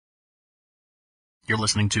You're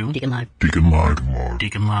listening to Deacon Live. Deacon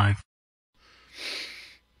Live.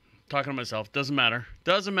 Talking to myself. Doesn't matter.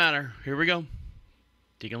 Doesn't matter. Here we go.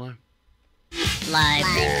 Deacon Live. Live.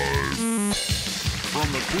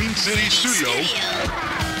 From the Queen City studio.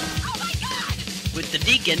 With the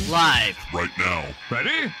Deacon Live. Right now.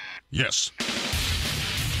 Ready? Yes.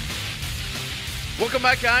 Welcome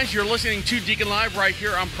back, guys. You're listening to Deacon Live right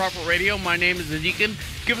here on Prophet Radio. My name is the Deacon.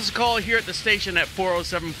 Give us a call here at the station at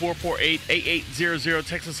 407-448-8800.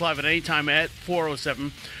 Text us live at any time at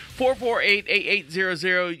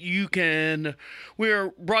 407-448-8800. We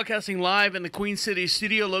are broadcasting live in the Queen City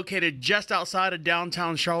studio located just outside of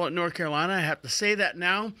downtown Charlotte, North Carolina. I have to say that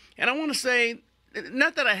now. And I want to say,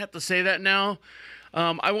 not that I have to say that now.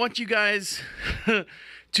 I want you guys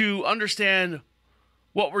to understand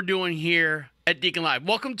what we're doing here at Deacon Live.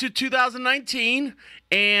 Welcome to 2019,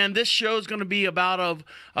 and this show is going to be about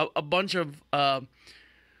a bunch of we're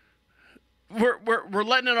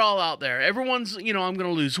letting it all out there. Everyone's, I'm going to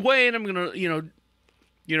lose weight. I'm going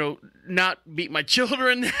to not beat my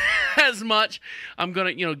children as much. I'm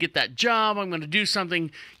going to get that job. I'm going to do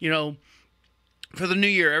something for the new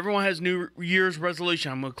year. Everyone has New Year's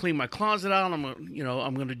resolution. I'm going to clean my closet out. I'm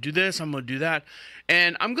going to do this. I'm going to do that.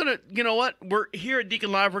 And I'm going to, we're here at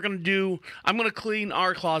Deacon Live. I'm going to clean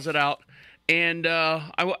our closet out. And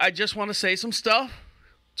I just want to say some stuff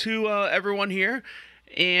to everyone here.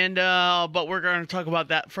 And but we're going to talk about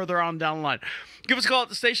that further on down the line. Give us a call at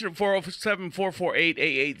the station at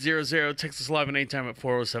 407-448-8800. Text us live anytime at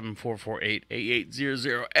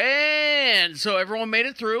 407-448-8800. And so everyone made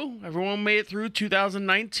it through. Everyone made it through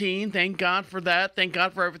 2019. Thank God for that. Thank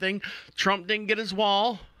God for everything. Trump didn't get his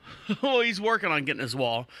wall. Oh, he's working on getting his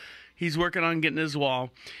wall.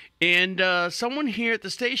 And someone here at the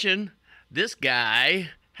station, this guy,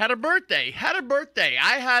 had a birthday.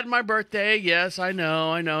 I had my birthday. Yes, I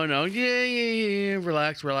know. Yeah.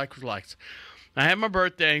 Relax. I had my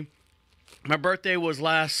birthday. My birthday was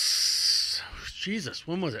when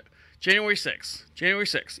was it? January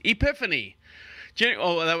 6th. Epiphany.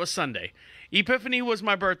 That was Sunday. Epiphany was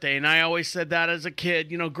my birthday, and I always said that as a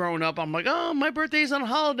kid, growing up. I'm like, oh, my birthday's on a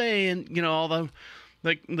holiday, and, all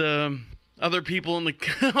the other people and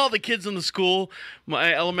all the kids in the school,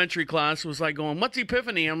 my elementary class was like going, what's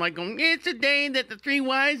Epiphany? I'm like going, it's a day that the three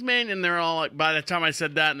wise men, and they're all like, by the time I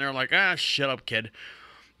said that, and they're like, shut up, kid.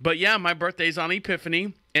 But yeah, my birthday's on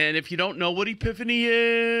Epiphany, and if you don't know what Epiphany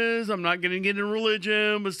is, I'm not going to get into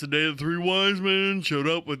religion, but it's the day the three wise men showed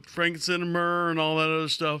up with frankincense and myrrh and all that other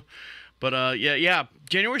stuff. But yeah,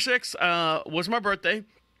 January 6th was my birthday.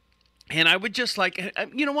 And I would just like,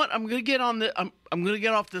 you know what? I'm gonna get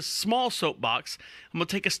off this small soapbox. I'm gonna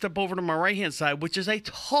take a step over to my right hand side, which is a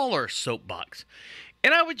taller soapbox.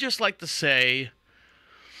 And I would just like to say,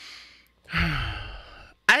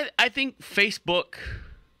 I think Facebook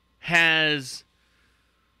has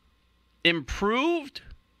improved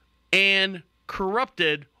and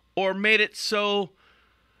corrupted or made it so,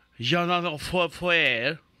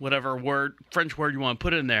 whatever French word you want to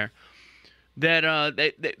put in there,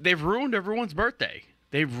 that they've ruined everyone's birthday.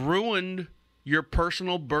 They've ruined your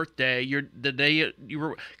personal birthday, the day you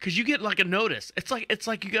were, because you get like a notice. It's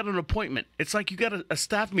like you got an appointment. It's like you got a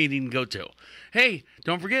staff meeting to go to. Hey,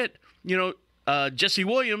 don't forget, Jesse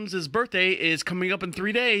Williams' birthday is coming up in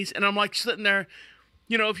 3 days, and I'm like sitting there,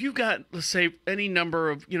 if you've got, let's say, any number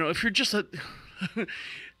of, if you're just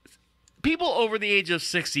people over the age of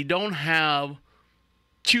 60 don't have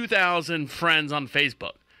 2,000 friends on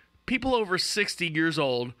Facebook. People over 60 years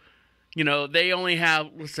old, they only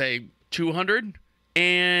have, let's say, 200,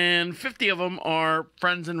 and 50 of them are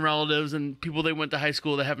friends and relatives and people they went to high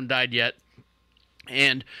school that haven't died yet.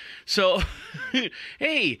 And so,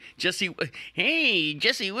 hey, Jesse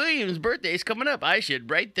Williams' birthday is coming up. I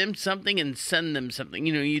should write them something and send them something.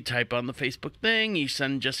 You type on the Facebook thing, you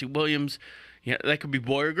send Jesse Williams, that could be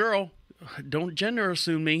boy or girl. Don't gender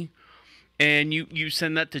assume me. And you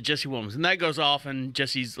send that to Jesse Williams, and that goes off, and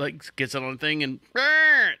Jesse's like gets it on the thing, and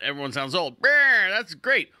everyone sounds old. That's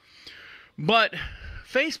great. But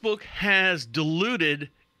Facebook has diluted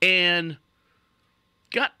and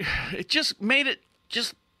it just made it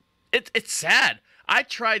it's sad. I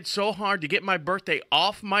tried so hard to get my birthday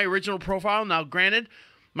off my original profile. Now, granted,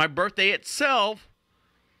 my birthday itself,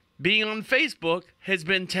 being on Facebook, has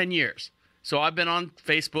been 10 years. So I've been on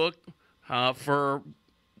Facebook for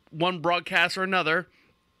one broadcast or another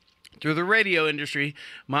through the radio industry.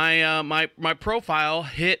 My profile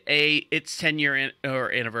hit its 10-year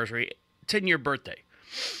anniversary, 10-year birthday.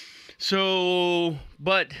 So,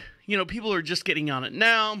 but people are just getting on it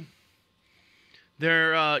now.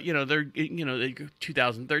 They're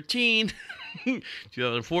 2013,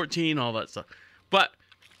 2014, all that stuff. But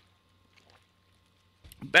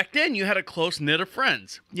back then, you had a close knit of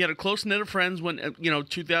friends. You had a close knit of friends when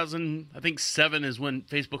 2007 is when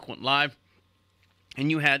Facebook went live,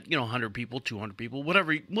 and you had 100 people, 200 people,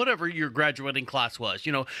 whatever your graduating class was.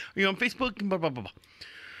 You're on Facebook, blah blah blah.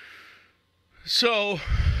 So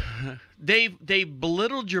they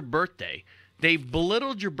belittled your birthday. They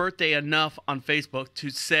belittled your birthday enough on Facebook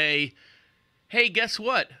to say, "Hey, guess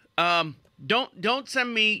what? Don't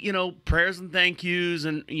send me, prayers and thank yous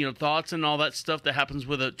and, thoughts and all that stuff that happens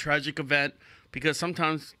with a tragic event, because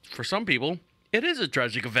sometimes for some people it is a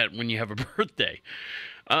tragic event when you have a birthday."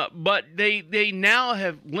 But they now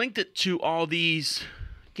have linked it to all these,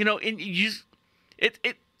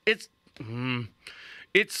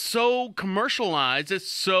 it's so commercialized.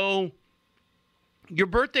 It's so, your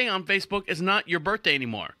birthday on Facebook is not your birthday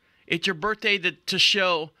anymore. It's your birthday to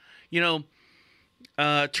show,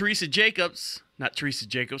 Teresa Jacobs, not Teresa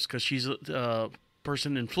Jacobs because she's a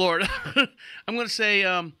person in Florida. I'm going to say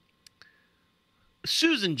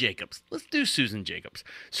Susan Jacobs. Let's do Susan Jacobs.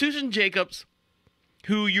 Susan Jacobs,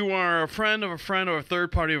 who you are a friend of a friend or a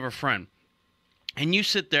third party of a friend. And you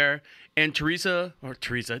sit there, and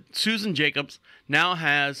Susan Jacobs now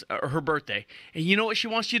has her birthday. And you know what she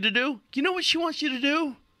wants you to do?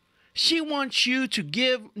 She wants you to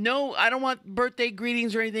give, no, I don't want birthday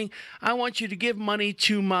greetings or anything. I want you to give money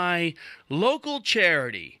to my local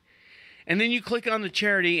charity. And then you click on the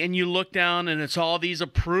charity and you look down and it's all these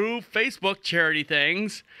approved Facebook charity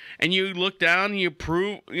things. And you look down and you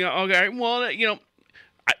approve, okay, well,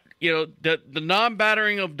 the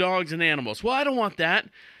non-battering of dogs and animals. Well, I don't want that.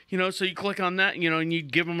 So you click on that, and you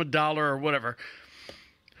give them $1 or whatever.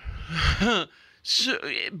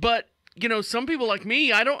 But some people like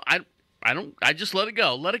me, I just let it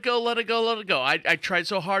go. Let it go. I tried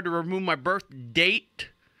so hard to remove my birth date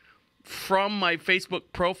from my Facebook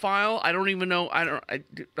profile. I don't even know.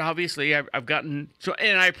 Obviously, I've gotten, so,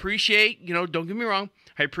 and I appreciate, don't get me wrong.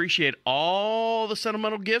 I appreciate all the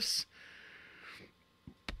sentimental gifts,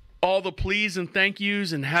 all the please and thank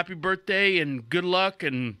yous and happy birthday and good luck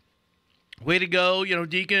and way to go,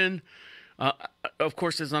 Deacon. Of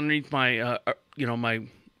course, it's underneath my, my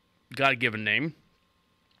God-given name.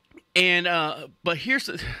 And but here's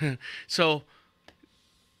so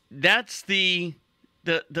that's the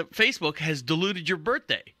Facebook has diluted your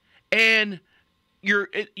birthday, and your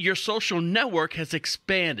social network has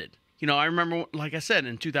expanded. I remember, like I said,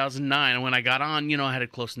 in 2009 when I got on, I had a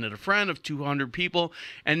close knit friend of 200 people,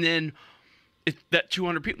 and then that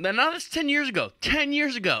 200 people. Now that's 10 years ago. 10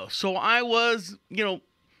 years ago. So I was,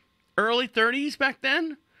 early 30s back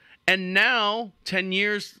then, and now 10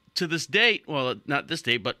 years to this date. Well, not this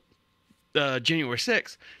date, but January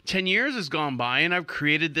 6th. 10 years has gone by, and I've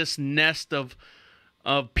created this nest of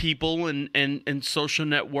people and social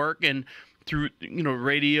network, and through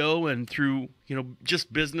radio and through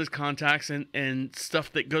just business contacts and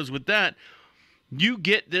stuff that goes with that. You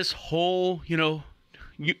get this whole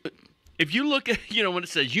if you look at when it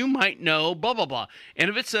says you might know blah blah blah, and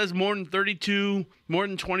if it says more than 32, more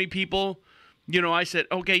than 20 people, I said,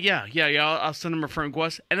 okay, yeah, I'll send them a friend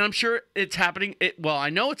request. And I'm sure it's happening. I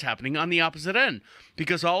know it's happening on the opposite end,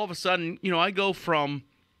 because all of a sudden, I go from,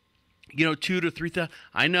 2 to 3,000.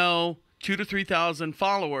 I know 2 to 3,000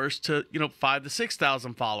 followers to, 5 to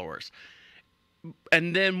 6,000 followers.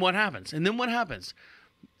 And then what happens?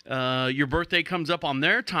 Your birthday comes up on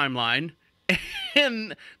their timeline,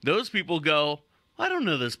 and those people go, I don't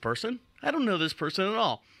know this person. I don't know this person at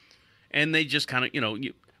all. And they just kind of,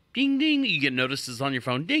 ding, ding. You get notices on your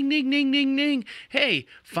phone. Ding, ding, ding, ding, ding. Hey,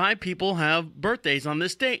 5 people have birthdays on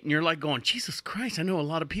this date. And you're like going, Jesus Christ, I know a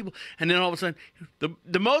lot of people. And then all of a sudden,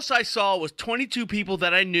 the most I saw was 22 people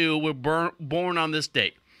that I knew were born on this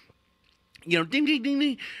date. Ding, ding, ding,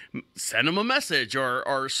 ding. Send them a message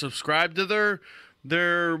or subscribe to their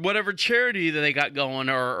whatever charity that they got going,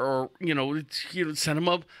 or send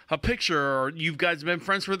them a picture, or you guys have been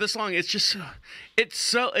friends for this long. It's just it's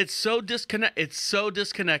so disconnected. So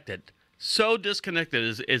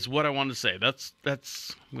disconnected is what I want to say. That's I'm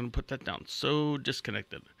gonna put that down. So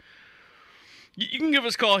disconnected. You can give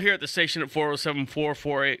us a call here at the station at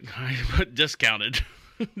 407-448. I put discounted.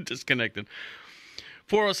 Disconnected.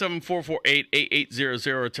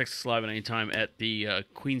 407-448-8800. Text us live at any time at the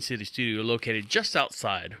Queen City studio located just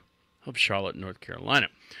outside of Charlotte, North Carolina.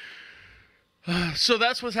 So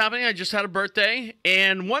that's what's happening. I just had a birthday.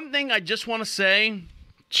 And one thing I just want to say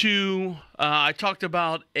I talked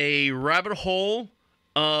about a rabbit hole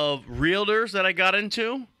of realtors that I got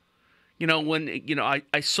into. When,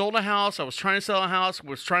 I sold a house. I was trying to sell a house.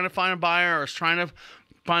 Was trying to find a buyer. I was trying to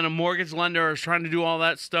find a mortgage lender. I was trying to do all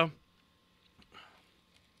that stuff.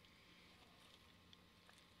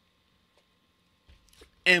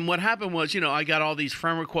 And what happened was, I got all these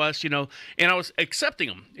friend requests, and I was accepting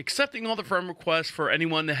them, accepting all the friend requests for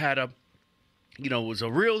anyone that had was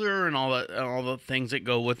a realtor and all the things that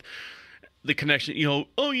go with the connection.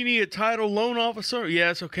 Oh, you need a title loan officer?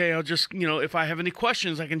 Yes, okay. I'll just, if I have any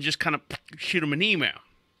questions, I can just kind of shoot them an email.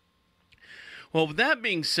 Well, with that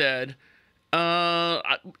being said,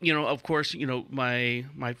 of course,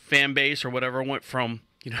 my fan base or whatever went from,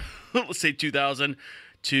 let's say 2,000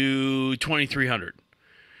 to 2,300.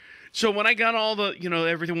 So when I got all the,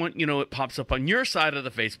 everything went, it pops up on your side of the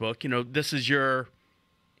Facebook, this is your,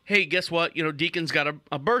 hey, guess what? Deacon's got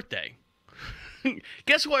a birthday.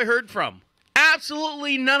 Guess who I heard from?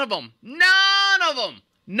 Absolutely none of them. None of them.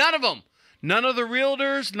 None of them. None of the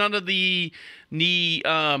realtors, none of the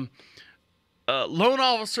loan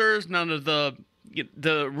officers, none of the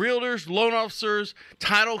realtors, loan officers,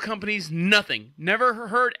 title companies, nothing. Never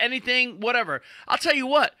heard anything, whatever. I'll tell you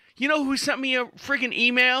what. You know who sent me a freaking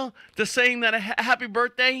email to saying that a happy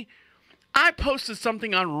birthday? I posted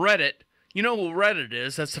something on Reddit. You know who Reddit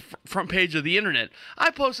is. That's the front page of the internet.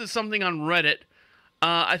 I posted something on Reddit,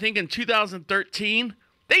 I think in 2013.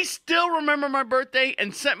 They still remember my birthday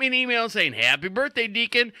and sent me an email saying, happy birthday,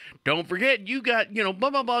 Deacon. Don't forget, you got, blah,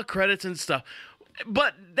 blah, blah, credits and stuff.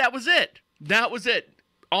 But that was it. That was it.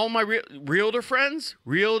 All my realtor friends,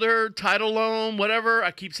 realtor, title loan, whatever.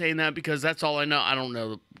 I keep saying that because that's all I know. I don't know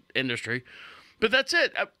the industry. But that's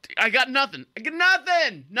it. I got nothing. I got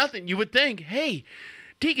nothing. Nothing. You would think, hey,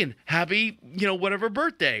 Deacon, happy, whatever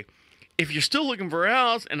birthday. If you're still looking for a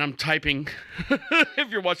house, and I'm typing, if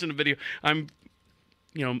you're watching the video, I'm,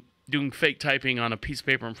 doing fake typing on a piece of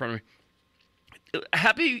paper in front of me.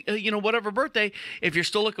 Happy, whatever birthday. If you're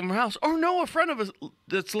still looking for a house, or know a friend of us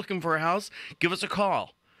that's looking for a house, give us a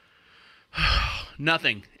call.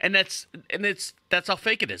 Nothing. And that's how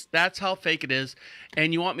fake it is. That's how fake it is.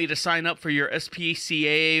 And you want me to sign up for your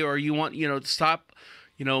SPCA, or you want, to stop,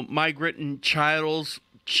 migrant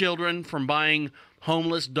children from buying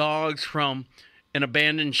homeless dogs from an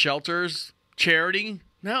abandoned shelters charity?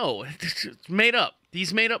 No, it's made up.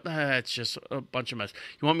 These made up, it's just a bunch of mess.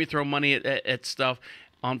 You want me to throw money at stuff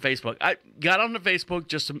on Facebook? I got onto Facebook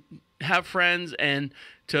just to have friends and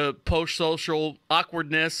to post social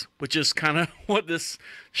awkwardness, which is kind of what this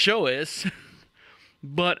show is.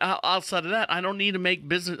 But outside of that, I don't need to make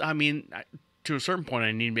business. I mean, to a certain point,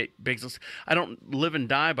 I need to make business. I don't live and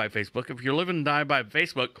die by Facebook. If you're living and die by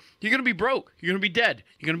Facebook, you're going to be broke. You're going to be dead.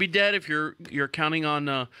 You're going to be dead if you're counting on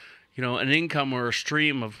an income or a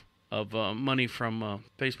stream of money from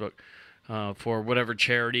Facebook for whatever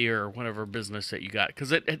charity or whatever business that you got,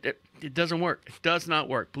 because it doesn't work. It does not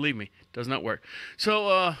work. Believe me, it does not work.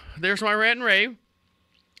 So there's my rant and rave,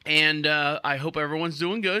 and I hope everyone's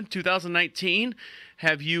doing good. 2019,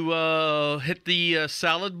 have you hit the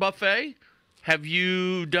salad buffet? Have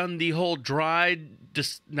you done the whole dry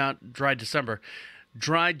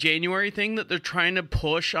January thing that they're trying to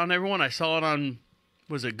push on everyone? I saw it on,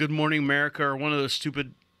 was it Good Morning America or one of those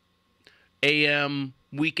stupid AM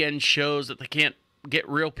weekend shows that they can't get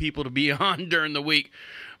real people to be on during the week.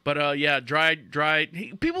 But yeah, dry.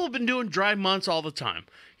 People have been doing dry months all the time.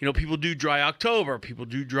 People do dry October. People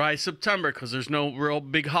do dry September because there's no real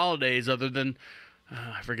big holidays other than,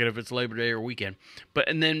 I forget if it's Labor Day or weekend.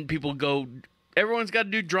 And then people go, everyone's got to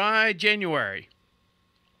do dry January.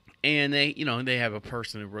 And they have a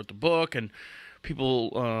person who wrote the book and people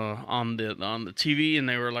on the TV, and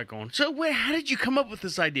they were like going, so how did you come up with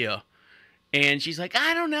this idea? And she's like,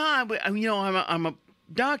 I don't know. I'm a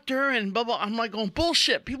doctor and blah, blah. I'm like going,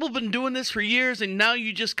 bullshit. People have been doing this for years, and now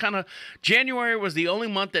you just kind of, January was the only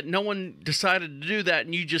month that no one decided to do that,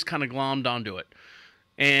 and you just kind of glommed onto it.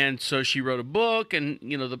 And so she wrote a book, and,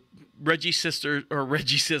 the Reggie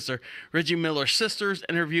Miller sisters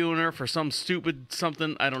interviewing her for some stupid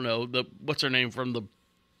something. I don't know. What's her name from the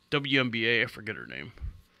WNBA? I forget her name.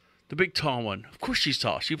 The big tall one. Of course she's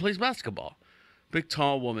tall. She plays basketball. Big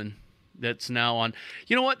tall woman. That's now on.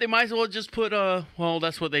 You know what? They might as well just put,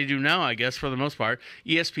 that's what they do now, I guess, for the most part.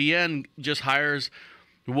 ESPN just hires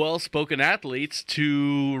well-spoken athletes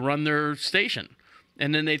to run their station.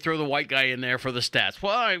 And then they throw the white guy in there for the stats.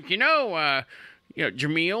 Well,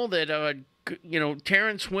 Jameel, that,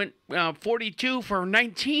 Terrence went 42 for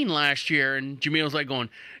 19 last year. And Jameel's like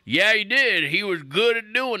going, yeah, he did. He was good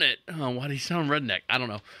at doing it. Oh, why do he sound redneck? I don't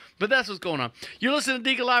know. But that's what's going on. You're listening to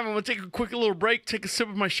Deacon Live. I'm going to take a quick little break, take a sip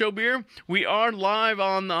of my show beer. We are live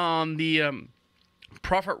on the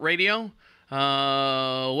Prophet Radio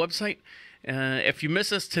website. If you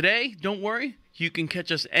miss us today, don't worry. You can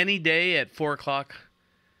catch us any day at 4 o'clock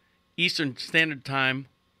Eastern Standard Time.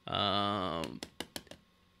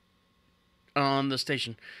 on the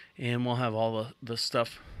station, and we'll have all the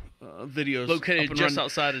stuff, videos Located up and just running.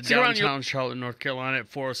 outside of Stick around downtown Charlotte, North Carolina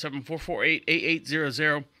at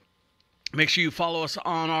 407-448-8800. Make sure you follow us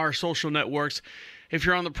on our social networks. If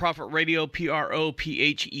you're on the Prophet Radio,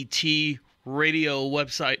 PROPHET radio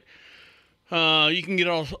website, you can get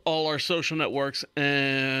all our social networks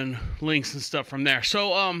and links and stuff from there.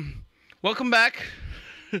 So, welcome back.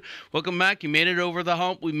 Welcome back. You made it over the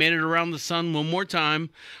hump. We made it around the sun one more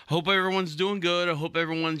time. I hope everyone's doing good. I hope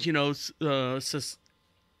everyone's,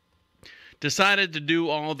 decided to do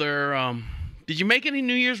all their, did you make any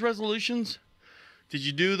New Year's resolutions? Did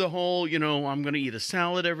you do the whole, I'm going to eat a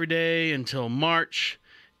salad every day until March,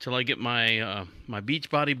 till I get my my beach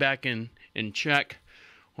body back in check,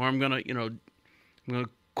 or I'm going to, I'm going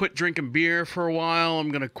to quit drinking beer for a while. I'm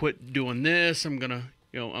going to quit doing this. I'm going to,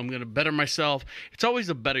 I'm going to better myself. It's always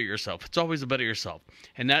a better yourself. It's always a better yourself.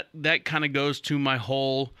 And that kind of goes to my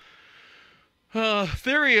whole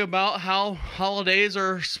theory about how holidays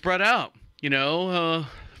are spread out.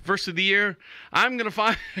 First of the year, I'm going to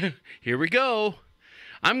find, here we go.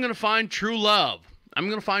 I'm going to find true love. I'm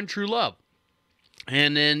going to find true love.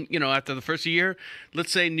 And then, after the first of the year,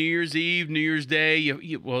 let's say New Year's Eve, New Year's Day,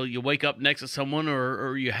 you wake up next to someone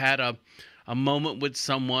or you had a moment with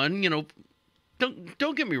someone,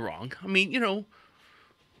 don't get me wrong. I mean,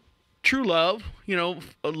 true love,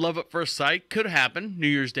 love at first sight could happen. New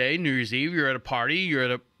Year's Day, New Year's Eve, you're at a party, you're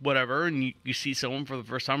at a whatever, and you see someone for the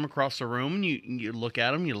first time across the room, and you look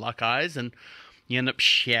at them, you lock eyes, and you end up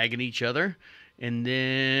shagging each other. And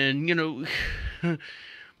then, New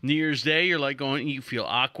Year's Day, you're like going, you feel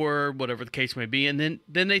awkward, whatever the case may be. And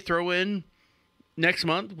then they throw in next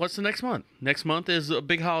month. What's the next month? Next month is a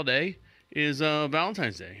big holiday, is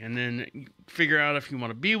Valentine's Day. And then you figure out if you want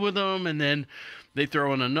to be with them. And then they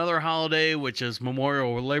throw in another holiday, which is Memorial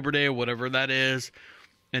or Labor Day or whatever that is.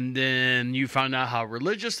 And then you find out how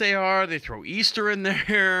religious they are. They throw Easter in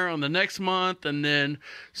there on the next month, and then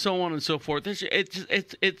so on and so forth.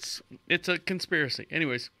 It's a conspiracy.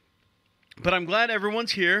 Anyways, but I'm glad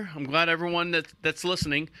everyone's here. I'm glad everyone that's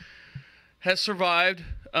listening has survived.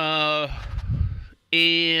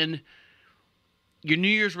 And your New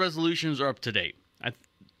Year's resolutions are up to date. I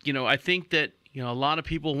think that a lot of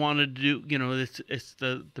people wanted to do. It's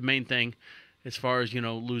the main thing. As far as,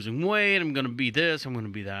 losing weight, I'm going to be this, I'm going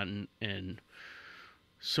to be that, and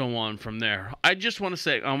so on from there. I just want to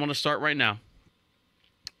say, I want to start right now.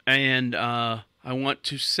 And I want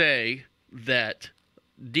to say that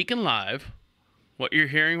DeaconLive, what you're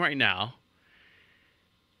hearing right now,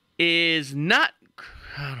 is not,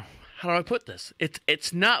 how do I put this?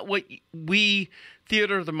 It's not what we,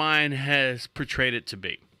 Theater of the Mind, has portrayed it to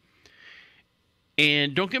be.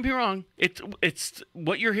 And don't get me wrong, it's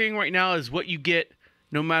what you're hearing right now is what you get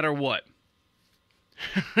no matter what.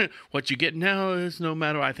 What you get now is no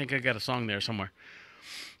matter, I think I got a song there somewhere.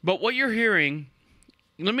 But what you're hearing,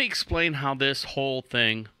 let me explain how this whole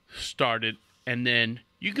thing started, and then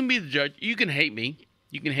you can be the judge. You can hate me.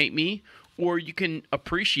 Or you can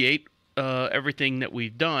appreciate everything that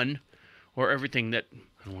we've done, or everything that,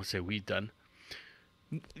 I don't want to say we've done.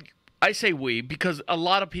 I say we because a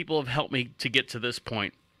lot of people have helped me to get to this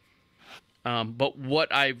point. But what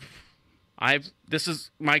this is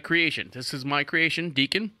my creation. This is my creation,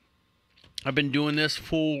 Deacon. I've been doing this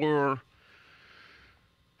for,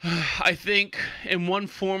 I think, in one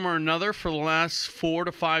form or another for the last 4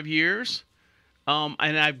 to 5 years. And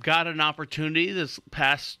I've got an opportunity this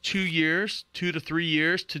past 2 to 3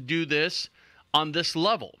 years, to do this on this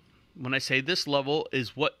level. When I say this level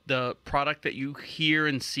is what the product that you hear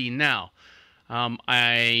and see now.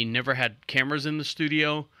 I never had cameras in the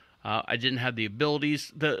studio. I didn't have the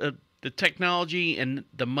abilities. The technology and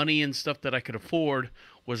the money and stuff that I could afford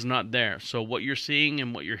was not there. So what you're seeing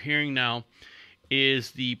and what you're hearing now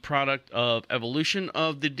is the product of evolution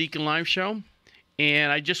of the DeaconLive show.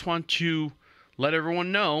 And I just want to let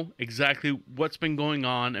everyone know exactly what's been going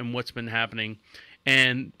on and what's been happening.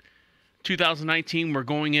 And 2019, we're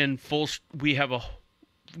going in full.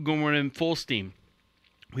 We're in full steam.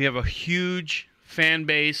 We have a huge fan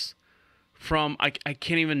base from I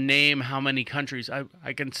can't even name how many countries.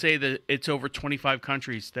 I can say that it's over 25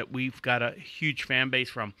 countries that we've got a huge fan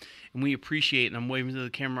base from, and we appreciate. And I'm waving to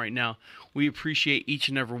the camera right now. We appreciate each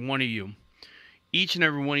and every one of you,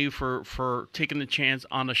 for taking the chance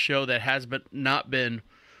on a show that has not been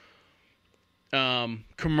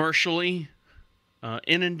commercially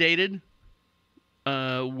inundated.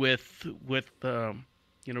 With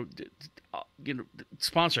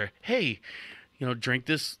sponsor, hey, drink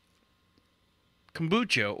this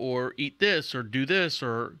kombucha, or eat this, or do this,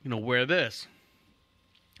 or wear this.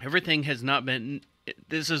 Everything has not been.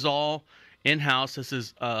 This is all in-house. This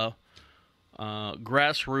is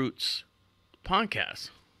grassroots podcast.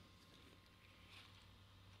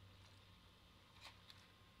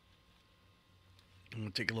 I'm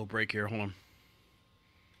going to take a little break here. Hold on.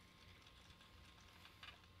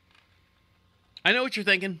 I know what you're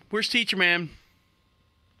thinking. Where's Teacher Man?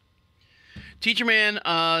 Teacher Man,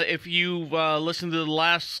 if you've listened to the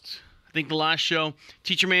last show,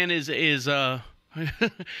 Teacher Man is I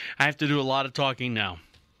have to do a lot of talking now.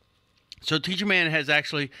 So Teacher Man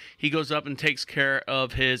he goes up and takes care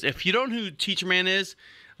of his, if you don't know who Teacher Man is,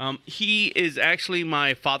 he is actually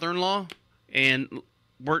my father-in-law, and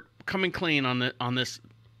we're coming clean on this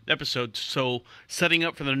episode, so setting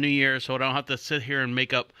up for the new year, so I don't have to sit here and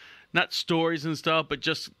make up, not stories and stuff, but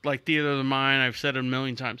just like theater of the mind. I've said it a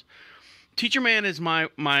million times. Teacher Man is my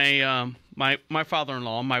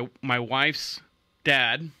father-in-law, my wife's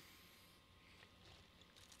dad,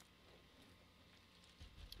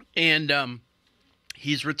 and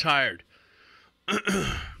he's retired.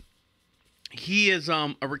 He is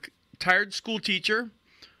a retired school teacher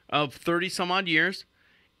of 30 some odd years,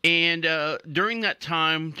 and during that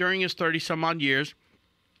time, during his 30 some odd years,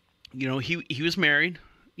 he was married.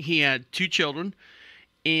 He had 2 children,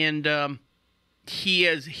 and he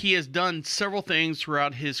has done several things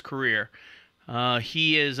throughout his career.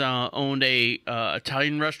 He has owned a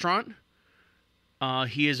Italian restaurant.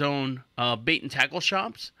 He has owned bait and tackle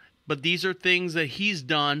shops. But these are things that he's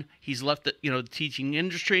done. He's left the teaching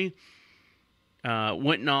industry,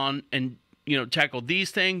 went on and tackled these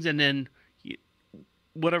things, and then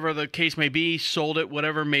whatever the case may be, sold it,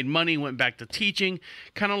 whatever, made money, went back to teaching.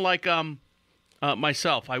 Kind of like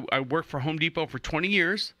myself. I worked for Home Depot for 20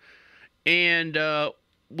 years. And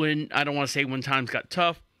when times got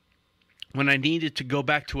tough, when I needed to go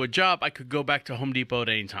back to a job, I could go back to Home Depot at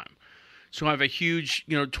any time. So I have a huge,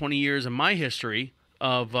 20 years in my history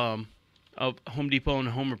of Home Depot and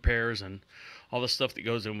home repairs and all the stuff that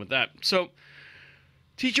goes in with that. So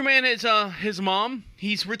Teacher Man is his mom.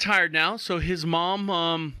 He's retired now, so his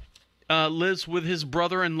mom lives with his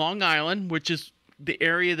brother in Long Island, which is the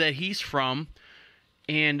area that he's from.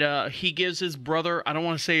 And he gives his brother, I don't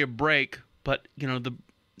want to say a break, but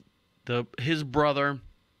his brother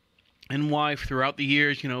and wife throughout the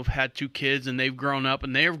years, have had 2 kids, and they've grown up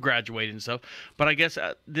and they've graduated and stuff. But I guess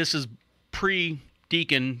this is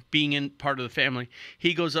pre-Deacon being in part of the family.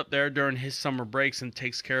 He goes up there during his summer breaks and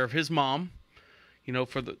takes care of his mom,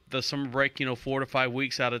 for the summer break, 4 to 5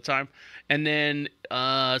 weeks at a time. And then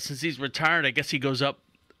since he's retired, I guess he goes up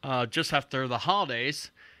just after the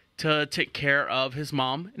holidays to take care of his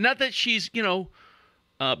mom. Not that she's,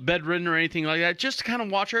 bedridden or anything like that, just to kind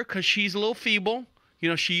of watch her because she's a little feeble.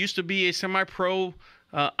 She used to be a semi-pro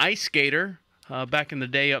ice skater back in the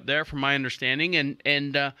day up there, from my understanding.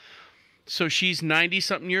 And so she's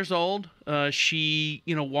 90-something years old. She,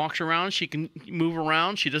 walks around. She can move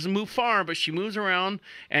around. She doesn't move far, but she moves around,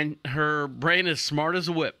 and her brain is smart as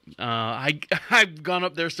a whip. I've gone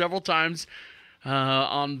up there several times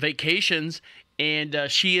on vacations, and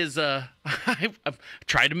she is, I've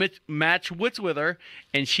tried to match wits with her,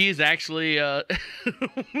 and she is actually, I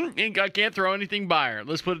can't throw anything by her.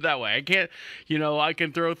 Let's put it that way. I can't, I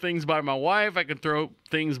can throw things by my wife. I can throw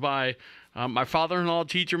things by my father-in-law,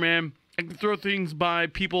 Teacher Man. I can throw things by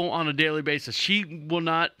people on a daily basis. She will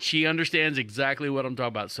not. She understands exactly what I'm talking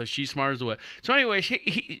about, so she's smart as a whip. So anyway,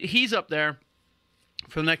 he's up there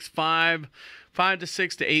for the next 5 to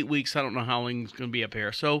 6 to 8 weeks. I don't know how long he's going to be up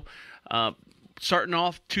here. So, starting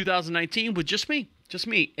off 2019 with just me.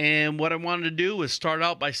 And what I wanted to do was start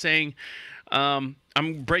out by saying I'm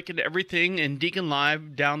breaking everything in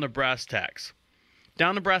DeaconLive down to brass tacks.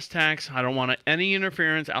 Down to brass tacks. I don't want any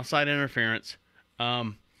interference, outside interference.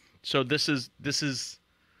 So this is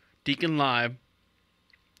DeaconLive.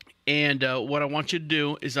 And what I want you to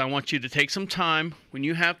do is I want you to take some time, when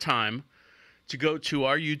you have time, to go to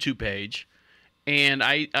our YouTube page. And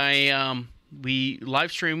we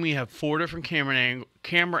live stream. We have 4 different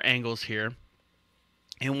camera angles here,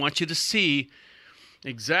 and want you to see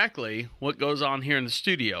exactly what goes on here in the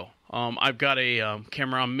studio. I've got a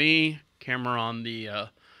camera on me, camera on the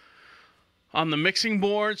mixing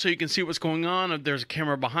board, so you can see what's going on. There's a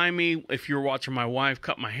camera behind me. If you're watching my wife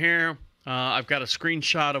cut my hair, I've got a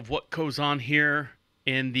screenshot of what goes on here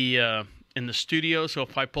in the studio. So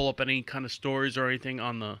if I pull up any kind of stories or anything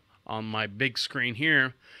on my big screen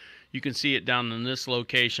here, you can see it down in this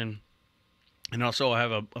location. And also I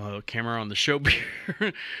have a camera on the show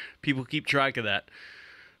beer. People keep track of that.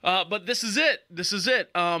 But this is it.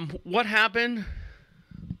 What happened?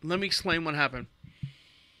 Let me explain what happened.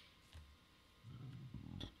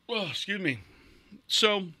 Oh, excuse me.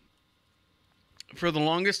 So for the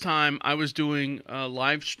longest time, I was doing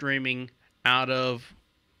live streaming out of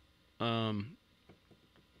a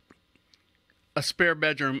spare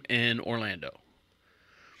bedroom in Orlando.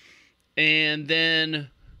 And then,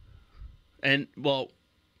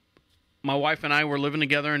 my wife and I were living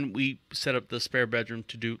together, and we set up the spare bedroom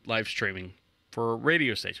to do live streaming for a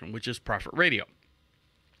radio station, which is Prophet Radio.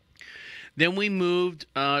 Then we moved.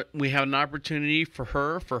 We had an opportunity for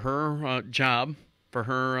her job, for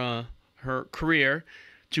her career,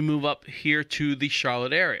 to move up here to the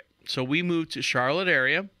Charlotte area. So we moved to Charlotte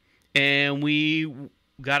area, and we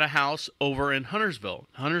got a house over in Huntersville.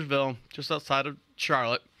 Huntersville, just outside of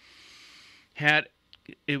Charlotte.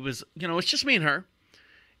 It's just me and her.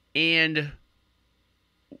 And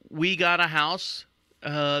we got a house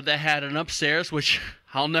that had an upstairs, which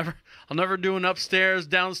I'll never do an upstairs,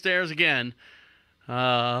 downstairs again.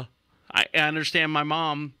 I understand my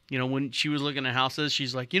mom, when she was looking at houses,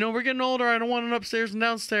 she's like, we're getting older. I don't want an upstairs and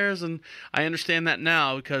downstairs. And I understand that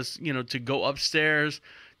now because, to go upstairs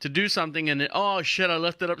to do something and oh shit, I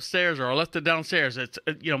left it upstairs or I left it downstairs. It's,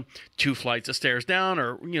 2 flights of stairs down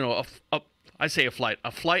or, I say a flight,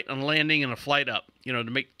 and a landing and a flight up, to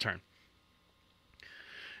make the turn.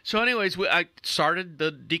 So anyways, I started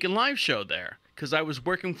the Deacon Live show there because I was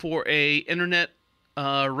working for a internet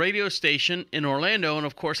radio station in Orlando, and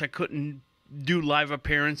of course I couldn't do live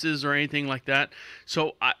appearances or anything like that.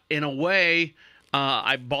 So in a way,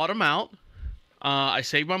 I bought them out. I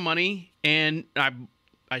saved my money, and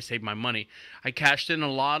I saved my money. I cashed in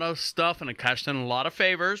a lot of stuff, and I cashed in a lot of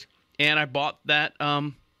favors, and I bought that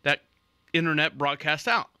that internet broadcast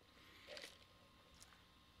out.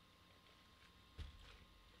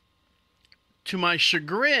 To my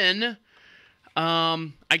chagrin,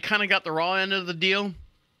 I kind of got the raw end of the deal.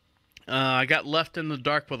 I got left in the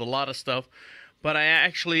dark with a lot of stuff, but I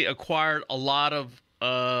actually acquired a lot of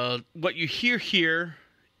what you hear here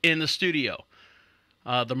in the studio.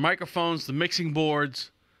 The microphones, the mixing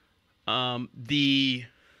boards, what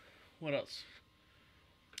else?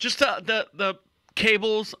 Just the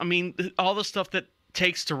cables. I mean, all the stuff that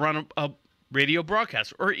takes to run a radio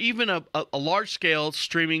broadcast, or even a large-scale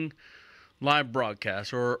streaming live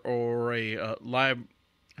broadcast or a live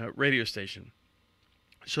radio station.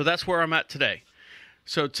 So that's where I'm at today.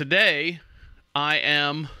 So today I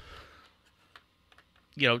am,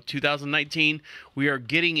 2019, we are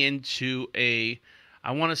getting into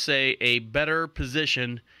I want to say a better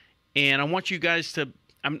position, and I want you guys to,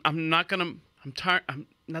 I'm not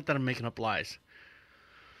that I'm making up lies.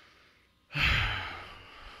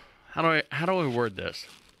 How do I word this?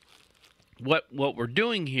 What we're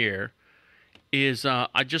doing here is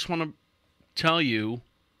I just want to tell you,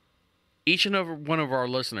 each and every one of our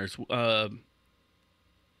listeners,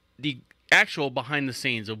 the actual behind the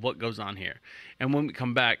scenes of what goes on here. And when we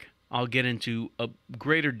come back, I'll get into a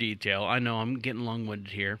greater detail. I know I'm getting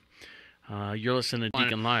long-winded here. You're listening to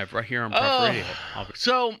Deacon Live right here on Prep Radio.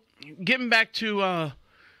 So, getting back to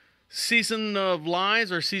Season of Lies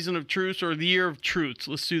or Season of Truths or the Year of Truths.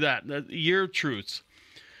 Let's do that. The Year of Truths.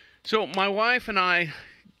 So, my wife and I,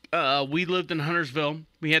 we lived in Huntersville.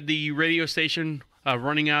 We had the radio station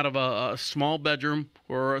running out of a small bedroom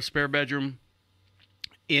or a spare bedroom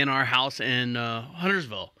in our house in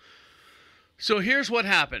Huntersville. So here's what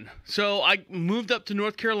happened. So I moved up to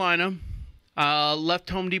North Carolina,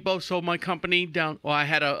 left Home Depot, sold my company down. Well, I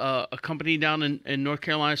had a company down in North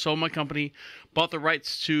Carolina, sold my company, bought the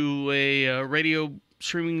rights to a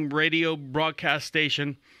streaming radio broadcast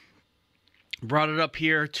station, brought it up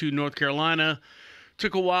here to North Carolina.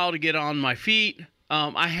 Took a while to get on my feet.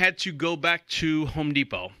 I had to go back to Home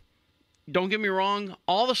Depot. Don't get me wrong.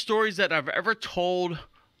 All the stories that I've ever told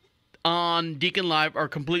on Deacon Live are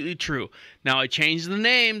completely true. Now, I changed the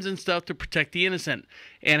names and stuff to protect the innocent,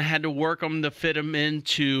 and I had to work them to fit them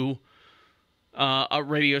into a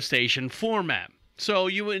radio station format. So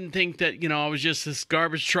you wouldn't think that, I was just this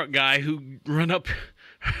garbage truck guy who run up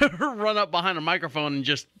behind a microphone and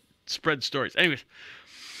just spread stories. Anyways,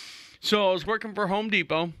 so I was working for Home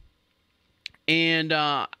Depot, and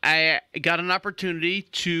I got an opportunity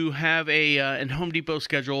to have in Home Depot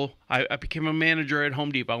schedule. I became a manager at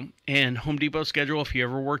Home Depot, and Home Depot schedule, if you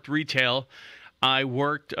ever worked retail, I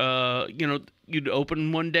worked, you'd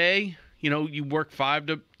open one day, you work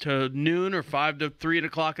 5 to noon or 5 to 3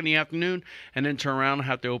 o'clock in the afternoon, and then turn around and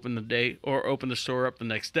have to open the store up the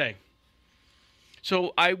next day.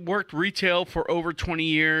 So I worked retail for over 20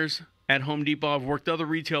 years at Home Depot. I've worked other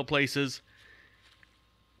retail places.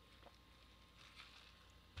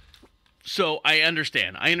 So I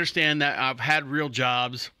understand. I understand that I've had real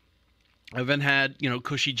jobs. I haven't had,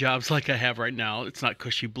 cushy jobs like I have right now. It's not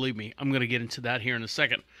cushy, believe me. I'm going to get into that here in a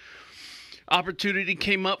second. opportunity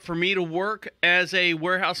came up for me to work as a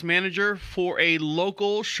warehouse manager for a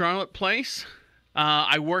local Charlotte place.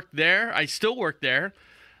 I worked there. I still work there.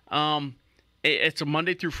 It's a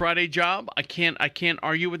Monday through Friday job. I can't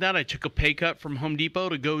argue with that. I took a pay cut from Home Depot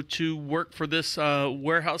to go to work for this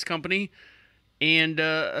warehouse company. And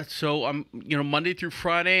so I'm, Monday through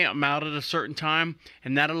Friday, I'm out at a certain time,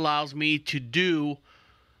 and that allows me to do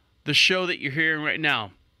the show that you're hearing right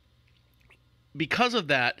now. Because of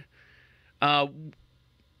that, not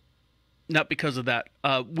because of that,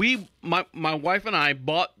 my wife and I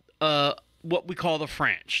bought what we call the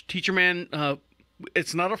Franch. Teacher Man,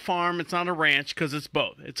 it's not a farm, it's not a ranch, because it's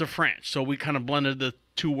both. It's a Franch. So we kind of blended the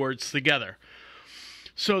two words together.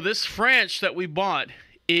 So this Franch that we bought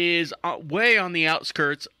is way on the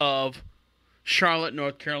outskirts of Charlotte,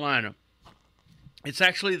 North Carolina. It's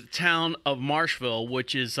actually the town of Marshville,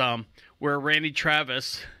 which is where Randy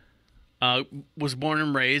Travis was born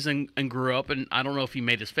and raised and grew up, and I don't know if he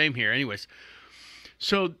made his fame here. Anyways,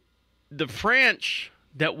 so the Franch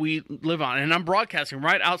that we live on, and I'm broadcasting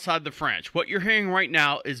right outside the Franch. What you're hearing right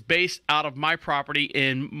now is based out of my property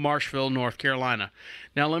in Marshville, North Carolina.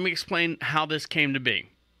 Now, let me explain how this came to be.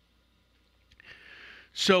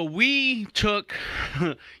 So we took,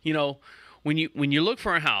 when you look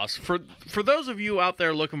for a house, for those of you out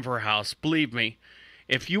there looking for a house, believe me,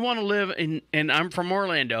 if you want to live in, and I'm from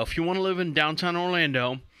Orlando, if you want to live in downtown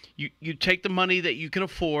Orlando, you take the money that you can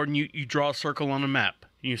afford and you draw a circle on a map.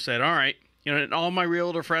 And you said, all right, and all my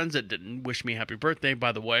realtor friends that didn't wish me happy birthday,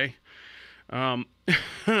 by the way,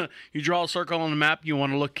 you draw a circle on the map, you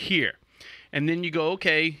want to look here. And then you go,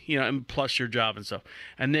 okay, and plus your job and stuff.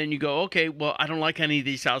 And then you go, okay, well, I don't like any of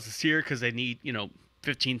these houses here because they need,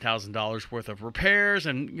 $15,000 worth of repairs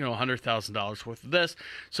and, $100,000 worth of this.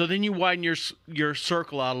 So then you widen your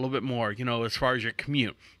circle out a little bit more, as far as your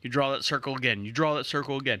commute. You draw that circle again. You draw that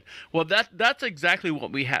circle again. Well, that's exactly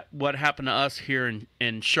what happened to us here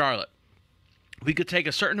in Charlotte. We could take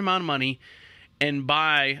a certain amount of money and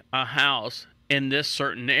buy a house in this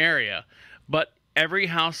certain area, but every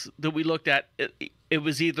house that we looked at, it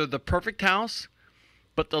was either the perfect house,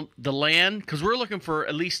 but the land, because we're looking for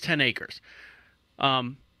at least 10 acres.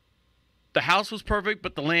 The house was perfect,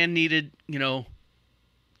 but the land needed,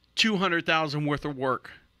 $200,000 worth of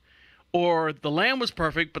work. Or the land was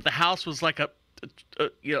perfect, but the house was like a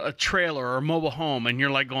trailer or a mobile home, and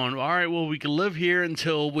you're like going, all right, well, we can live here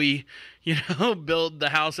until we, build the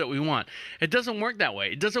house that we want. It doesn't work that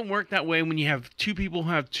way. It doesn't work that way when you have two people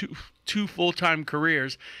who have two full-time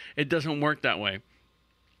careers. It doesn't work that way.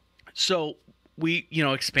 So we,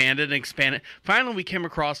 expanded and expanded. Finally, we came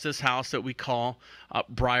across this house that we call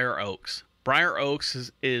Briar Oaks. Briar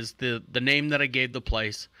Oaks is the name that I gave the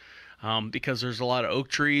place because there's a lot of oak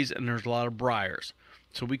trees and there's a lot of briars.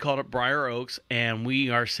 So we called it Briar Oaks, and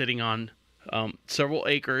we are sitting on several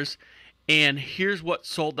acres. And here's what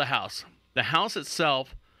sold the house. The house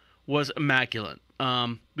itself was immaculate.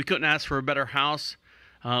 We couldn't ask for a better house.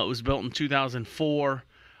 It was built in 2004.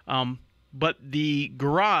 But the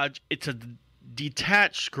garage, it's a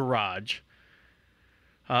detached garage.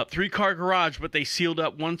 3-car garage, but they sealed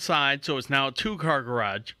up one side, so it's now a 2-car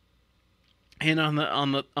garage. And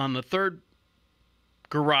on the third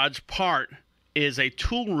garage part is a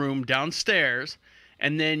tool room downstairs,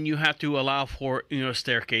 and then you have to allow for a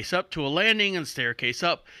staircase up to a landing and staircase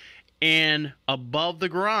up. And above the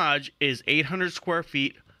garage is 800 square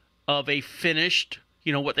feet of a finished,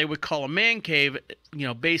 what they would call a man cave,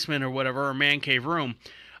 basement or whatever, or man cave room.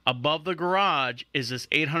 Above the garage is this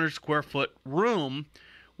 800 square foot room,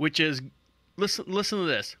 which is, listen to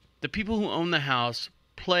this. The people who own the house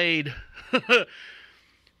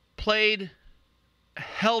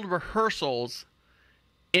held rehearsals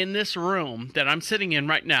in this room that I'm sitting in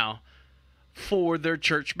right now for their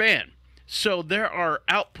church band. So there are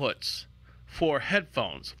outputs for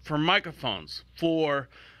headphones, for microphones, for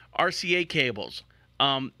RCA cables.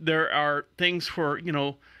 There are things for,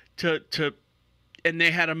 and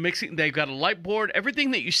they had they've got a light board,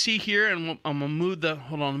 everything that you see here. And I'm going to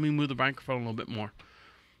let me move the microphone a little bit more.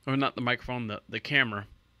 Or not the microphone, the camera.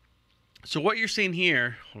 So what you're seeing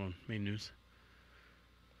here, hold on, main news.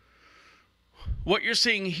 What you're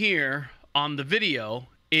seeing here on the video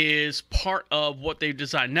is part of what they've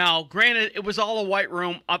designed. Now, granted, it was all a white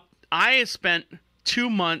room. I spent 2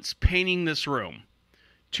 months painting this room.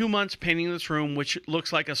 2 months painting this room, which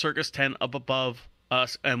looks like a circus tent up above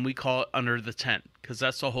us, and we call it Under the Tent, because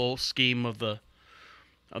that's the whole scheme of the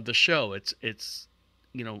show. It's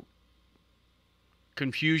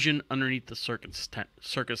confusion underneath the circus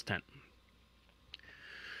tent.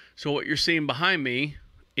 So what you're seeing behind me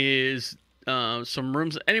is some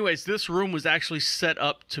rooms. Anyways, this room was actually set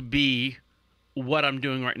up to be what I'm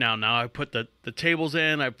doing right now. Now I put the tables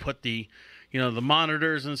in, I put the the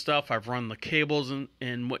monitors and stuff. I've run the cables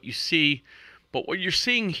and what you see. But what you're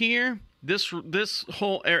seeing here, this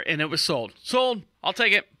whole area, and it was sold. Sold. I'll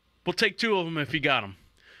take it. We'll take 2 of them if you got them.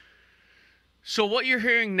 So what you're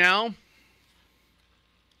hearing now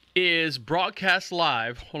is broadcast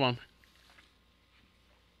live. Hold on.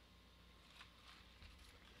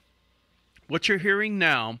 What you're hearing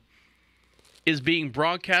now is being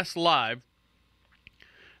broadcast live,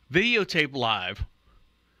 videotape live,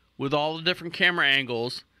 with all the different camera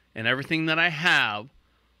angles and everything that I have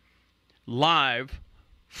live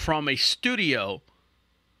from a studio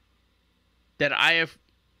that I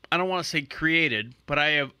don't want to say created, but I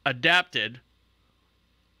have adapted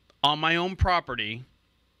on my own property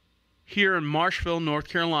here in Marshville, North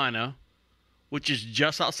Carolina, which is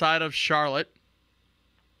just outside of Charlotte.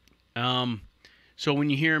 So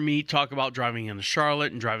when you hear me talk about driving into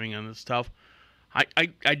Charlotte and driving into stuff,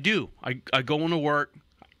 I do. I go into work,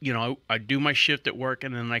 I do my shift at work,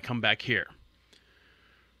 and then I come back here.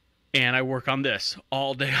 And I work on this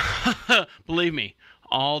all day. Believe me,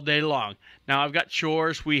 all day long. Now I've got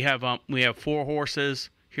chores. We have 4 horses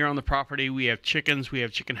here on the property. We have chickens. We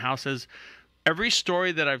have chicken houses. Every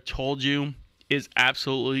story that I've told you is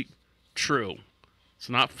absolutely true. It's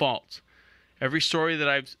not false. Every story that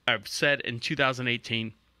I've said in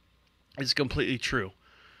 2018 is completely true.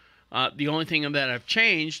 The only thing that I've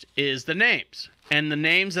changed is the names. And the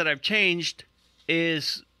names that I've changed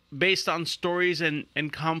is based on stories and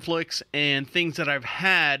conflicts and things that I've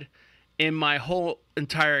had in my whole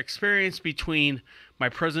entire experience between my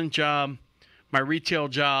present job, my retail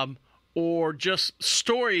job, or just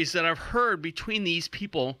stories that I've heard between these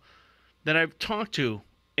people that I've talked to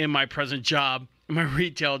in my present job, in my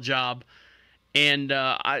retail job. And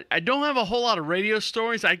I don't have a whole lot of radio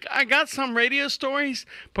stories. I got some radio stories,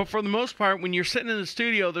 but for the most part, when you're sitting in the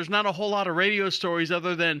studio, there's not a whole lot of radio stories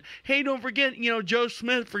other than, hey, don't forget, Joe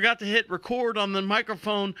Smith forgot to hit record on the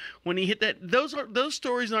microphone when he hit that. Those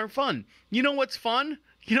stories aren't fun. You know what's fun?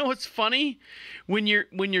 You know what's funny? When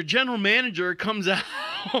your general manager comes out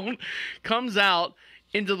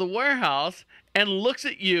into the warehouse and looks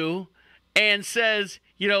at you and says,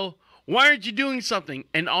 why aren't you doing something?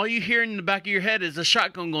 And all you hear in the back of your head is a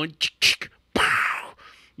shotgun going, pow.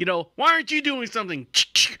 Why aren't you doing something?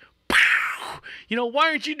 Pow. Why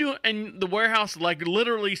aren't you doing? And the warehouse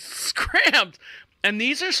literally scrammed. And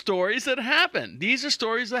these are stories that happen.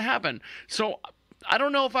 So I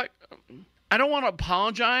don't know if I don't want to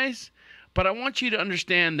apologize, but I want you to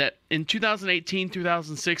understand that in 2018,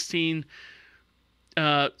 2016,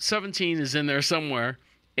 17 is in there somewhere.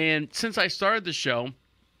 And since I started the show,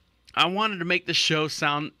 I wanted to make the show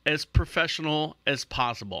sound as professional as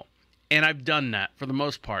possible, and I've done that for the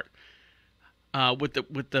most part with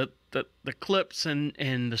the clips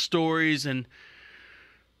and the stories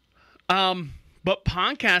but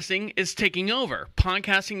podcasting is taking over.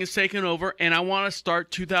 Podcasting is taking over, and I want to start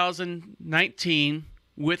 2019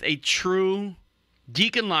 with a true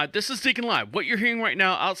Deacon Live. This is Deacon Live. What you're hearing right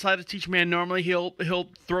now outside of Teach Man, normally he'll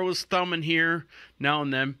throw his thumb in here now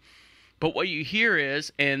and then. But what you hear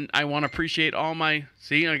is, and I want to appreciate all my,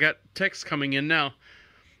 see, I got texts coming in now.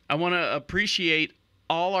 I want to appreciate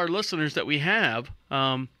all our listeners that we have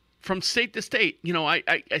from state to state.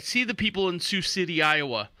 I see the people in Sioux City,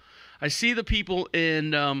 Iowa. I see the people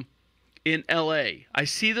in L.A. I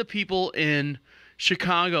see the people in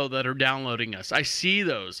Chicago that are downloading us. I see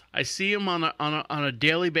those. I see them on a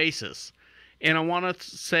daily basis. And I want to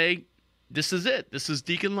say, this is it. This is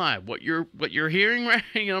Deacon Live. What you're hearing right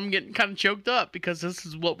now, I'm getting kind of choked up because this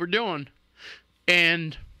is what we're doing.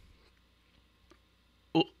 And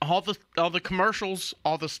all the commercials,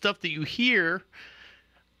 all the stuff that you hear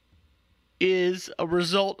is a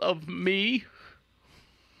result of me.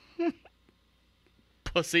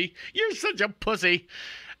 Pussy. You're such a pussy.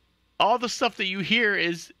 All the stuff that you hear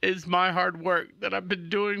is my hard work that I've been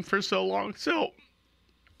doing for so long. So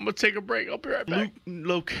I'm going to take a break. I'll be right back.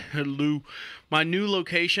 My new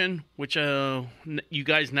location, which you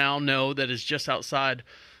guys now know that is just outside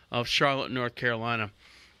of Charlotte, North Carolina.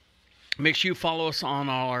 Make sure you follow us on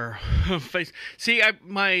our face. See,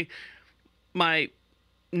 my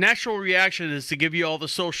natural reaction is to give you all the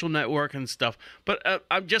social network and stuff. But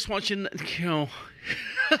I just want you to,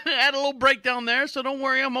 I had a little breakdown there, so don't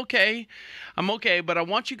worry. I'm okay. But I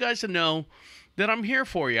want you guys to know that I'm here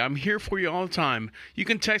for you. I'm here for you all the time. You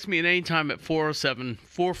can text me at any time at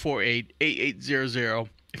 407-448-8800.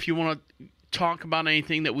 If you want to talk about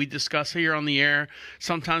anything that we discuss here on the air,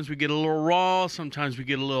 sometimes we get a little raw, sometimes we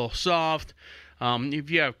get a little soft. If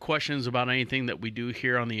you have questions about anything that we do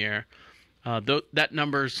here on the air, That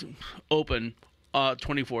number's open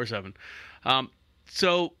 24/7.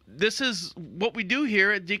 So this is what we do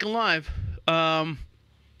here at Deacon Live. One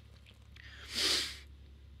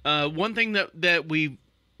thing that we've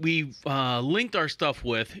linked our stuff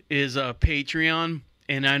with is Patreon,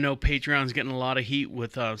 and I know Patreon's getting a lot of heat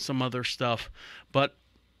with some other stuff, but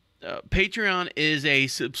Patreon is a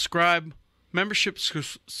membership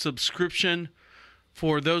subscription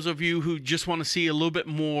for those of you who just want to see a little bit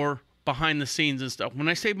more behind the scenes and stuff. When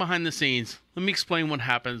I say behind the scenes, let me explain what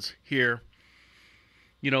happens here.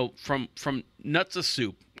 From nuts to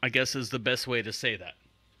soup, I guess is the best way to say that.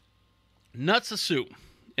 Nuts to soup.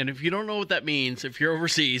 And if you don't know what that means, if you're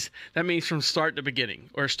overseas, that means from start to beginning,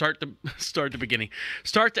 or start to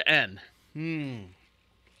end.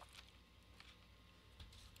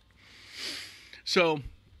 So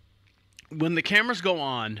when the cameras go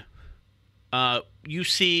on, you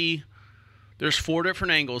see there's 4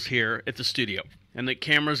 different angles here at the studio, and the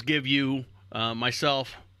cameras give you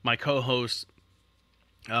myself, my co-host,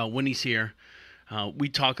 when he's here. We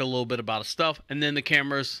talk a little bit about stuff, and then the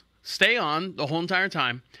cameras stay on the whole entire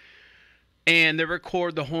time, and they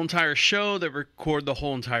record the whole entire show. They record the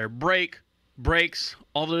whole entire breaks,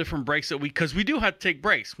 all the different breaks because we do have to take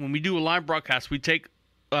breaks. When we do a live broadcast, we take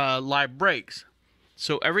live breaks.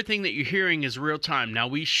 So everything that you're hearing is real time.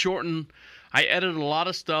 Now I edit a lot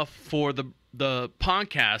of stuff for the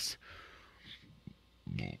podcast.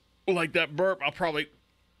 Like that burp, I'll probably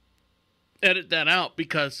edit that out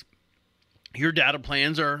because your data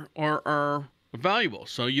plans are valuable.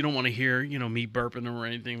 So you don't want to hear, me burping or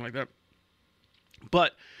anything like that.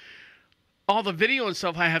 But all the video and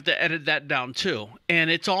stuff, I have to edit that down too. And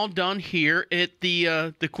it's all done here at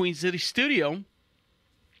the Queen City studio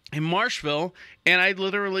in Marshville. And I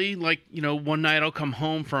literally, one night I'll come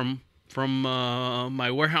home from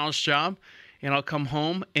my warehouse job, and I'll come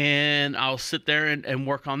home and I'll sit there and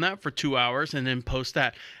work on that for 2 hours and then post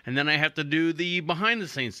that. And then I have to do the behind the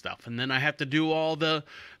scenes stuff. And then I have to do all the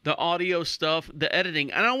audio stuff, the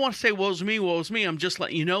editing. And I don't want to say, woe's me. I'm just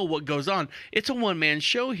letting you know what goes on. It's a one-man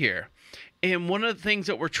show here. And one of the things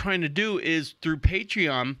that we're trying to do is through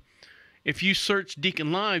Patreon, if you search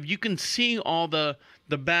Deacon Live, you can see all the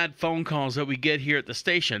bad phone calls that we get here at the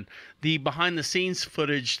station. The behind the scenes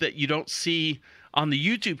footage that you don't see on the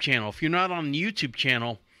YouTube channel. If you're not on the YouTube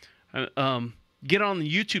channel, get on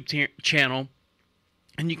the YouTube channel,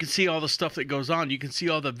 and you can see all the stuff that goes on. You can see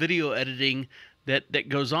all the video editing that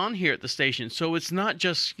goes on here at the station. So it's not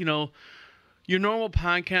just, your normal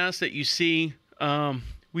podcast that you see.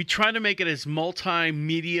 We try to make it as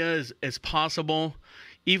multimedia as possible.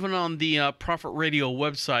 Even on the Prophet Radio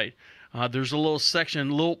website, there's a little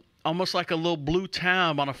section, almost like a little blue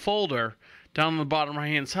tab on a folder down on the bottom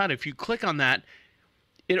right-hand side. If you click on that,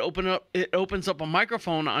 it opens up a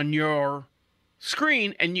microphone on your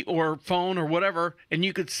screen or phone or whatever, and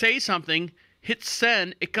you could say something, hit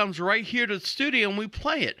send, it comes right here to the studio, and we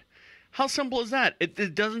play it. How simple is that?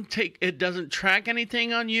 It doesn't track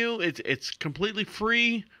anything on you. It's completely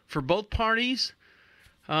free for both parties.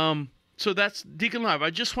 So that's Deacon Live.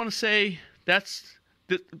 I just want to say that's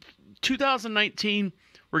the 2019.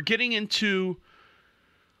 We're getting into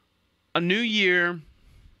a new year,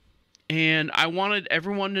 and I wanted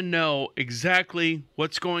everyone to know exactly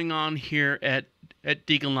what's going on here at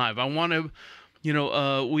Deacon Live. I want to,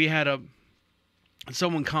 we had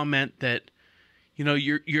someone comment that,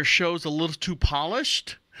 your show's a little too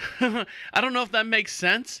polished. I don't know if that makes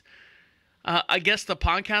sense. I guess the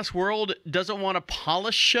podcast world doesn't want a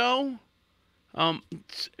polished show.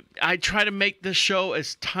 I try to make the show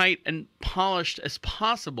as tight and polished as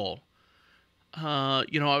possible. I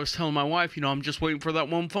was telling my wife, I'm just waiting for that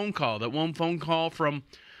one phone call from,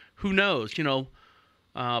 who knows,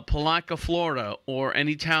 Palatka, Florida, or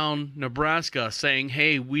any town, Nebraska, saying,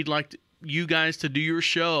 hey, we'd like you guys to do your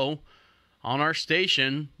show on our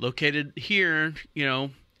station located here,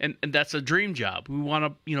 and that's a dream job. We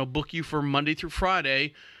want to, book you for Monday through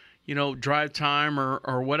Friday, drive time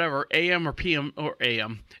or whatever, AM or PM or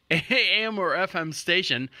AM or FM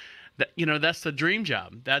station. That's the dream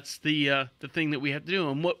job. That's the thing that we have to do.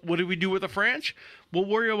 And what do we do with the French? We'll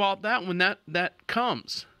worry about that when that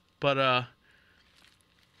comes. But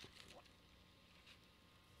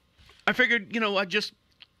I figured,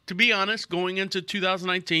 to be honest, going into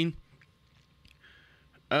 2019,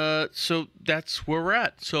 so that's where we're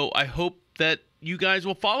at. So I hope that you guys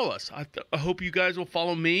will follow us. I hope you guys will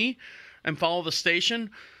follow me and follow the station.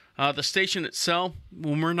 The station itself,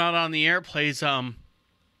 when we're not on the air, plays rock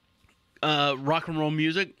and roll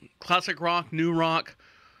music, classic rock, new rock,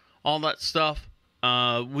 all that stuff.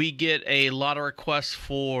 We get a lot of requests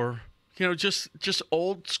for, just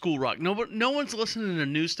old school rock. No one's listening to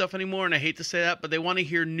new stuff anymore, and I hate to say that, but they want to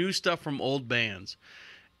hear new stuff from old bands.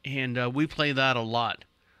 And we play that a lot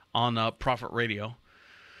on Prophet Radio.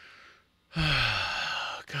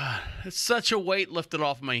 God, it's such a weight lifted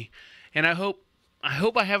off me. And I hope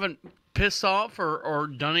I haven't pissed off or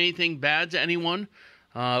done anything bad to anyone.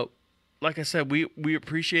 Like I said, we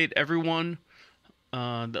appreciate everyone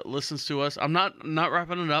that listens to us. I'm not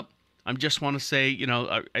wrapping it up. I just want to say,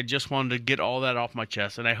 I just wanted to get all that off my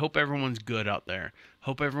chest. And I hope everyone's good out there.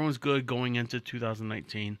 Hope everyone's good going into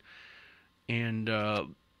 2019. And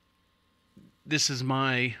this is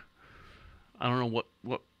my, I don't know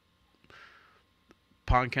what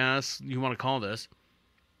podcast you want to call this.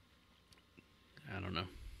 I don't know.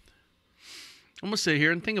 I'm going to sit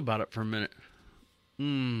here and think about it for a minute.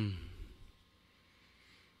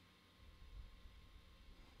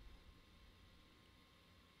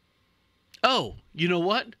 Oh, you know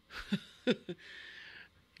what?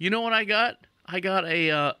 You know what I got? I got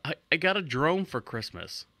a drone for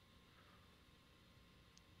Christmas.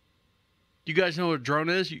 You guys know what a drone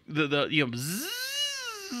is? Bzzz,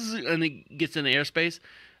 and it gets in the airspace.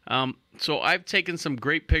 So I've taken some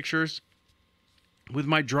great pictures with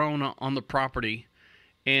my drone on the property,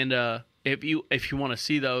 and if you want to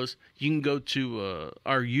see those, you can go to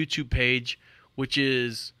our YouTube page, which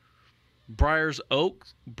is Briar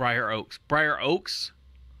Oaks, BRIAR.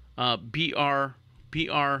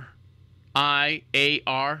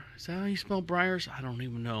 Is that how you spell Briars? I don't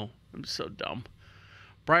even know. I'm so dumb.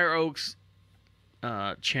 Briar Oaks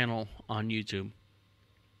channel on YouTube.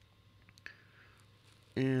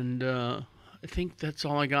 And I think that's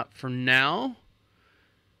all I got for now.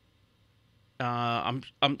 I'm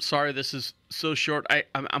sorry this is so short.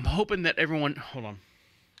 I'm hoping that everyone. Hold on.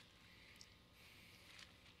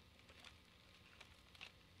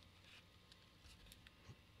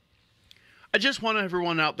 I just want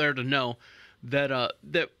everyone out there to know that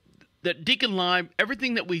that Deacon Live,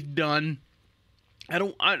 everything that we've done, I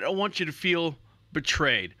don't want you to feel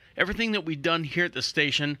betrayed. Everything that we've done here at the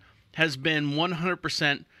station has been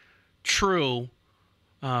 100% true.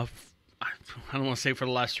 I don't want to say for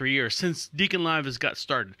the last 3 years, since Deacon Live has got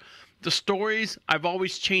started. The stories, I've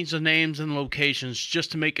always changed the names and locations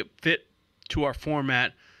just to make it fit to our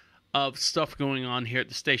format of stuff going on here at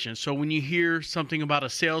the station. So when you hear something about a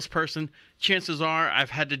salesperson, chances are I've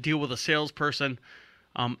had to deal with a salesperson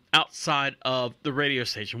outside of the radio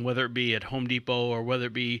station, whether it be at Home Depot or whether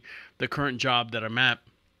it be the current job that I'm at,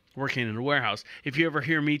 working in a warehouse. If you ever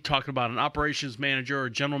hear me talking about an operations manager or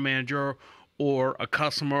general manager or a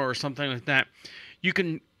customer or something like that, you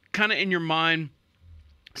can kind of in your mind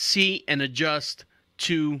see and adjust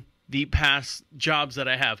to the past jobs that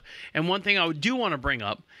I have. And one thing I do want to bring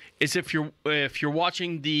up is if you're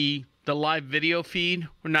watching the live video feed,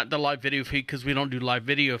 or not the live video feed because we don't do live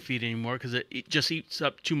video feed anymore because it just eats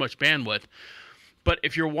up too much bandwidth. But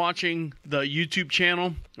if you're watching the YouTube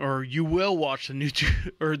channel, or you will watch the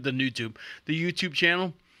YouTube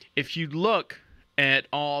channel, if you look at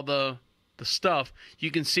all the stuff,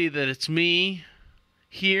 you can see that it's me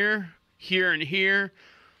here, and here,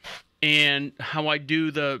 and how I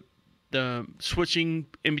do the switching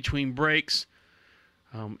in between breaks.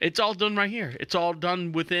 It's all done right here. It's all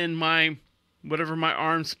done within my whatever my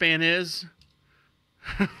arm span is.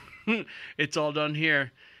 It's all done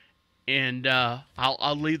here. And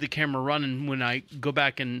I'll leave the camera running when I go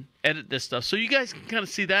back and edit this stuff, so you guys can kind of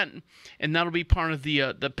see that, and that'll be part of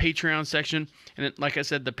the Patreon section. And like I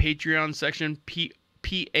said, the Patreon section,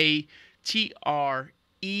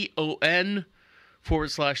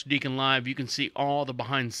 Patreon/Deacon Live. You can see all the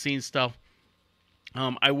behind the scenes stuff.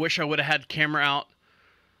 I wish I would have had camera out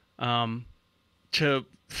to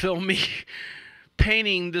film me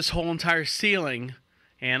painting this whole entire ceiling.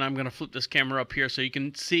 And I'm going to flip this camera up here so you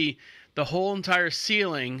can see the whole entire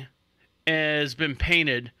ceiling has been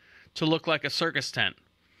painted to look like a circus tent.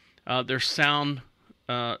 There's sound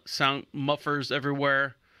mufflers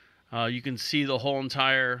everywhere. You can see the whole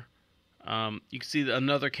entire, you can see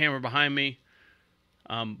another camera behind me.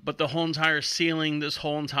 But the whole entire ceiling, this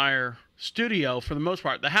whole entire studio, for the most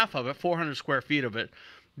part, the half of it, 400 square feet of it,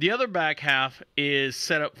 the other back half is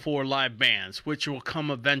set up for live bands, which will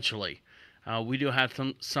come eventually. We do have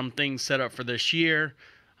some things set up for this year,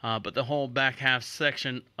 but the whole back half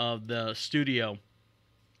section of the studio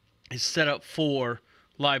is set up for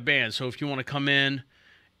live bands. So if you want to come in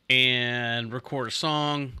and record a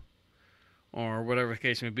song or whatever the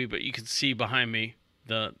case may be, but you can see behind me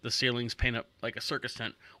the ceilings paint up like a circus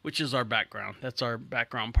tent, which is our background. That's our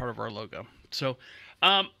background part of our logo. So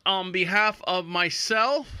on behalf of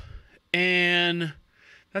myself and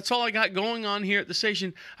That's all I got going on here at the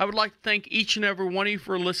station. I would like to thank each and every one of you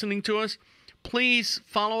for listening to us. Please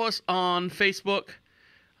follow us on Facebook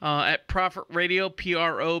at Prophet Radio,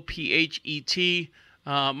 Prophet.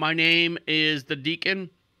 My name is the Deacon.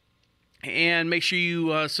 And make sure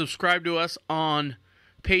you subscribe to us on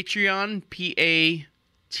Patreon, Patreon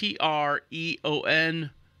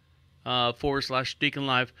 /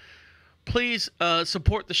 DeaconLive. Please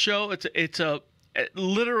support the show. It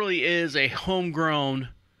literally is a homegrown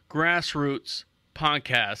grassroots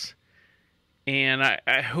podcast, and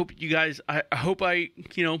I hope you guys. I hope I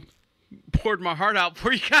poured my heart out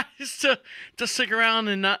for you guys to stick around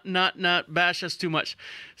and not bash us too much.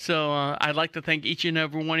 So I'd like to thank each and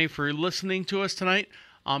every one of you for listening to us tonight.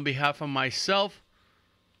 On behalf of myself,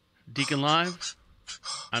 Deacon Live,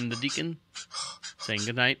 I'm the Deacon, saying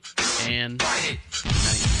good night and good night.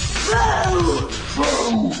 Oh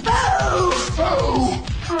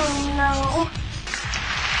no.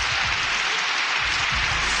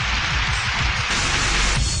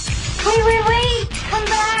 Wait, come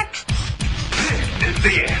back. This is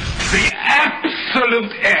the end, the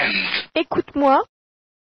absolute end. Écoute-moi.